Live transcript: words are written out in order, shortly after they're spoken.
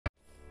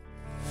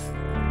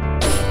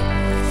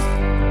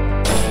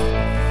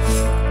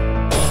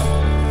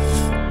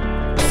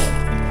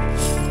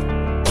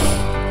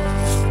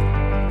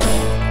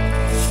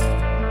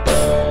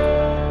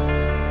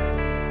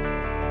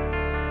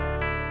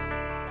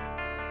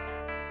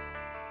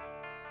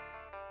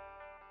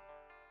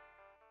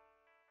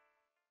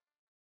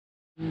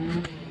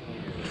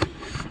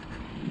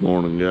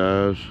Morning,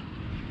 guys.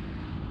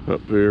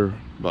 Up here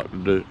about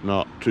to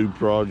knock 2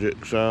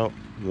 projects out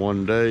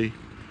one day.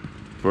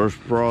 First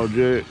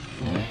project,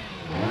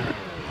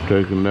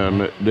 taking down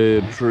that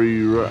dead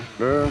tree right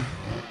there.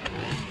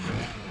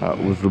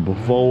 That was the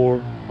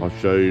before. I'll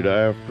show you the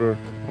after.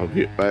 I'll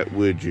get back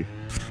with you.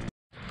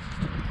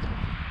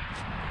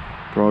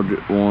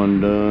 Project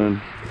 1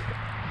 done.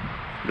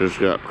 Just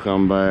got to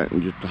come back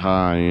and get the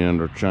high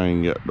end. Our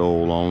chain got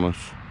dull on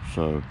us,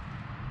 so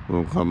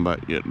we'll come back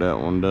and get that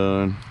one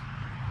done.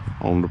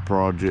 On to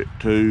project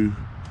 2,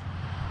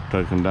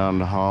 taking down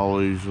the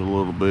hollies a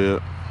little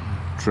bit,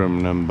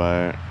 trimming them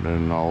back,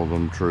 then all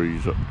them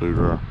trees up through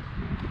there.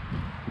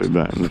 Be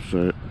back in a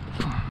sec.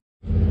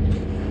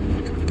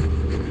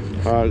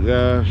 Alright,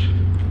 guys,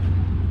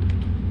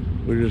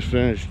 we just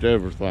finished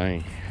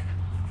everything.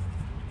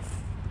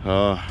 We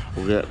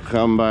got to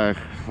come back,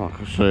 like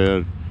I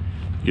said,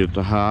 get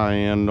the high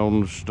end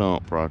on the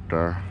stump right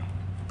there.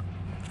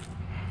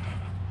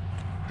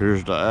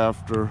 Here's the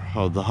after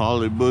of the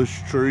holly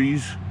bush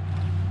trees.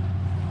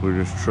 We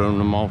just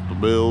trimmed them off the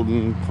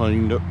building,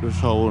 cleaned up this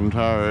whole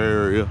entire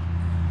area.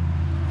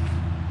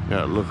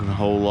 Got it looking a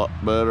whole lot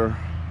better.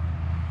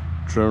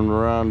 Trimmed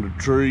around the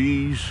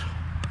trees.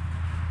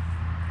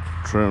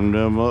 Trimmed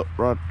them up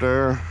right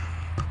there.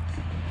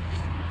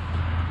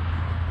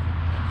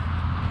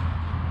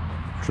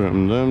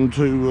 Trimmed them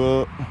 2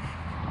 up.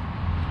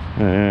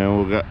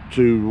 And we got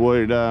 2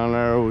 way down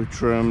there we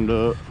trimmed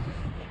up.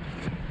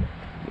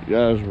 You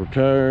guys were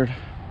tired.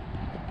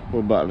 We're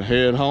about to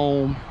head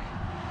home.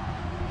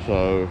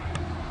 So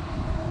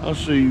I'll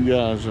see you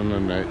guys in the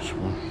next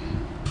one.